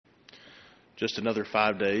just another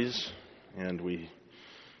 5 days, and we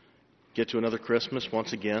get to another Christmas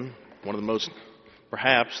once again. One of the most,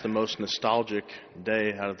 perhaps the most nostalgic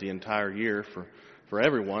day out of the entire year for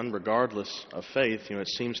everyone, regardless of faith. It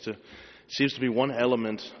seems to be one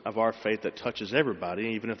element of our faith that touches everybody,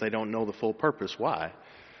 even if they don't know the full purpose why.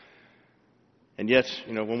 And yet,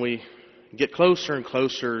 when we get closer and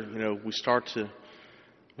closer, we start to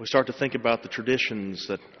think about the traditions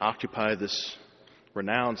that occupy this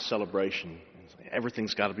renowned celebration.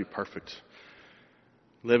 Everything's got to be perfect.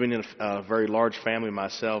 Living in a very large family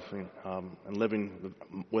myself, and living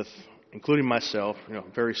with, including myself,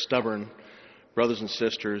 very stubborn brothers and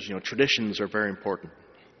sisters, traditions are very important.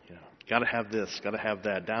 Got to have this, got to have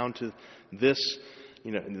that, down to this,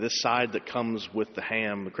 this side that comes with the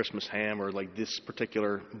ham, the Christmas ham, or like this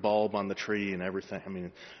particular bulb on the tree and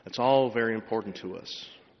everything. It's all very important to us,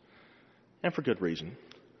 and for good reason.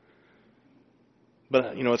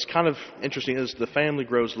 But, it's kind of interesting as the family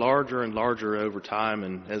grows larger and larger over time,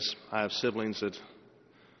 and as I have siblings that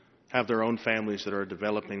have their own families that are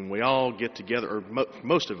developing, we all get together, or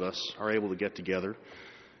most of us are able to get together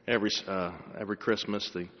every Christmas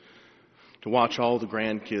to watch all the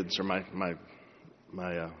grandkids, or my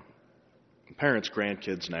parents'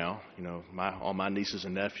 grandkids now, all my nieces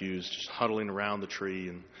and nephews just huddling around the tree,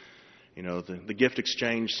 and the gift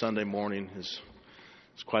exchange Sunday morning is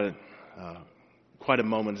quite a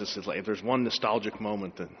moment. This is like, if there's one nostalgic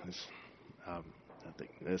moment that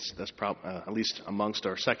is, that's probably at least amongst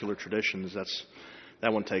our secular traditions,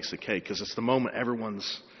 that one takes the cake, because it's the moment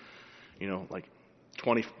everyone's, like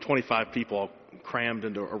 25 people all crammed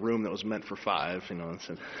into a room that was meant for 5, and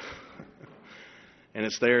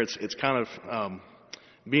it's there. It's kind of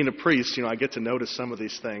being a priest. I get to notice some of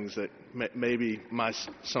these things that maybe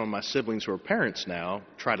some of my siblings who are parents now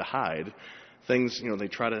try to hide. Things, they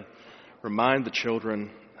try to remind the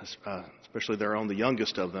children, especially the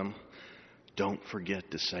youngest of them, don't forget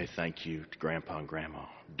to say thank you to Grandpa and Grandma.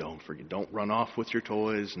 Don't forget. Don't run off with your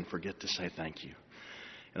toys and forget to say thank you.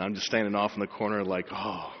 And I'm just standing off in the corner like,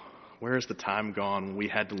 oh, where is the time gone when we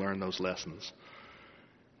had to learn those lessons?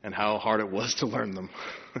 And how hard it was to learn them.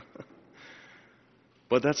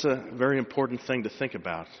 But that's a very important thing to think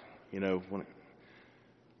about.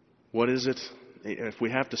 What is it, if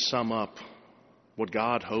we have to sum up what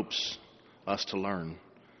God hopes us to learn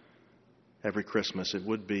every Christmas, it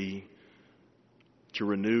would be to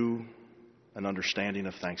renew an understanding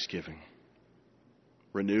of thanksgiving.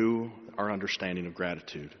 Renew our understanding of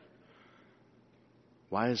gratitude.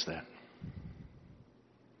 Why is that?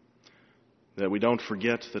 That we don't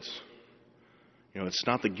forget that, it's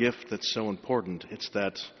not the gift that's so important, it's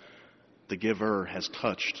that the giver has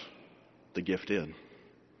touched the gifted.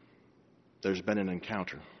 There's been an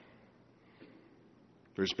encounter.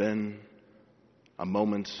 There's been a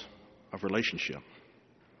moment of relationship.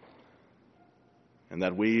 And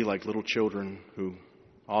that we, like little children who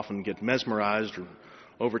often get mesmerized or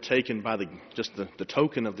overtaken by the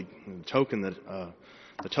token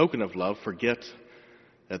of love, forget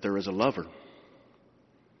that there is a lover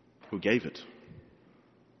who gave it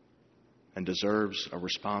and deserves a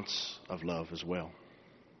response of love as well.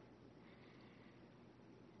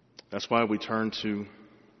 That's why we turn to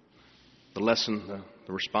the lesson,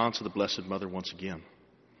 the response of the Blessed Mother once again.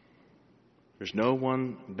 There's no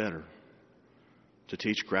one better to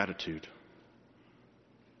teach gratitude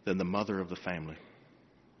than the mother of the family.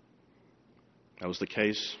 That was the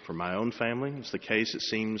case for my own family. It's the case, it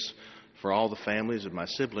seems, for all the families of my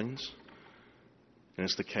siblings. And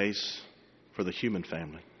it's the case for the human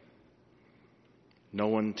family. No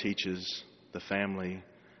one teaches the family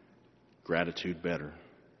gratitude better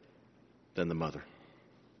than the mother.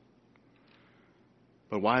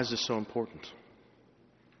 But why is this so important?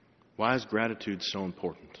 Why is gratitude so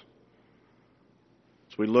important?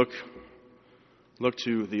 As we look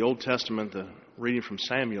to the Old Testament, the reading from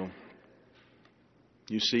Samuel,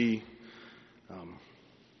 you see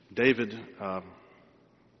David,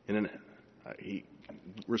 he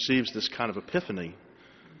receives this kind of epiphany.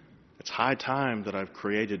 It's high time that I've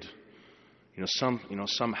created,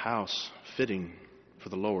 some house fitting for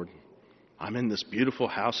the Lord. I'm in this beautiful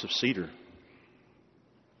house of cedar,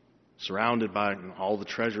 surrounded by all the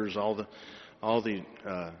treasures, all the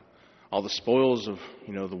spoils of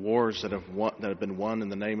the wars that have been won in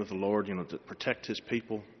the name of the Lord, to protect His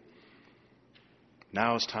people.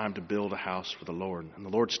 Now it's time to build a house for the Lord, and the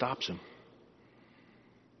Lord stops him.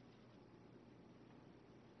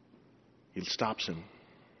 He stops him.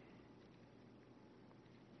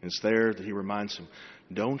 And it's there that He reminds him,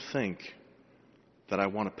 don't think that I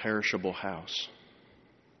want a perishable house.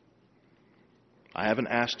 I haven't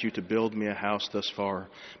asked you to build me a house thus far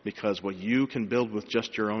because what you can build with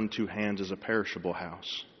just your own two hands is a perishable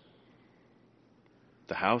house.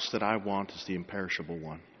 The house that I want is the imperishable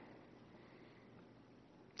one.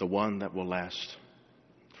 The one that will last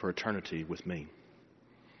for eternity with me.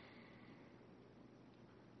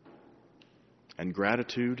 And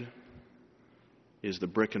gratitude is the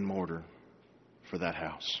brick and mortar for that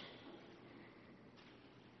house.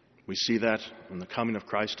 We see that in the coming of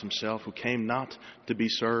Christ himself, who came not to be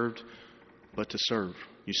served, but to serve.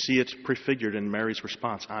 You see it prefigured in Mary's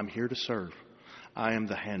response, I'm here to serve. I am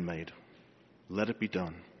the handmaid. Let it be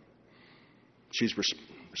done. She's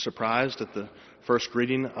surprised at the first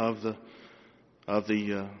greeting of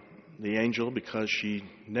the angel because she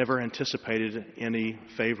never anticipated any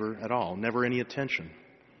favor at all, never any attention,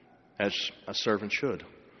 as a servant should.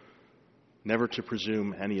 Never to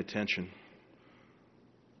presume any attention,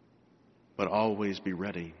 but always be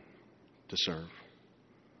ready to serve.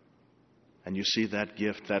 And you see that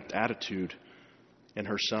gift, that attitude in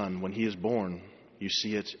her son. When he is born, you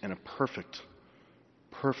see it in a perfect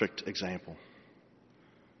example.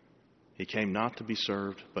 He came not to be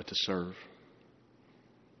served, but to serve.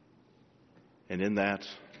 And in that,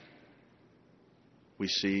 we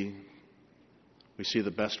see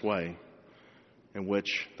the best way in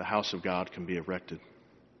which the house of God can be erected.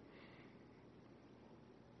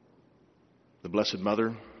 The Blessed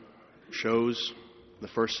Mother shows the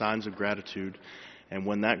first signs of gratitude, and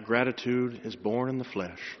when that gratitude is born in the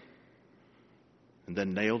flesh and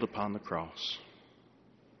then nailed upon the cross,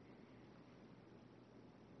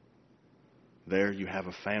 there you have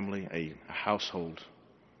a family, a household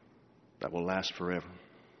that will last forever.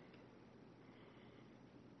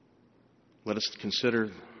 Let us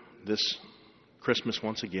consider this Christmas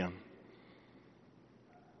once again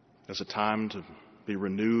as a time to be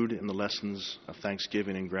renewed in the lessons of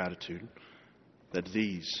thanksgiving and gratitude, that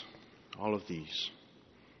all of these,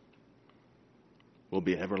 will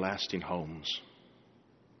be everlasting homes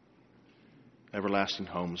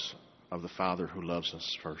of the Father who loves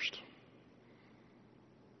us first.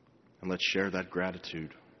 And let's share that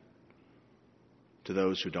gratitude to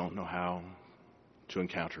those who don't know how to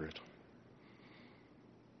encounter it.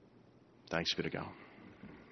 Thanks be to God.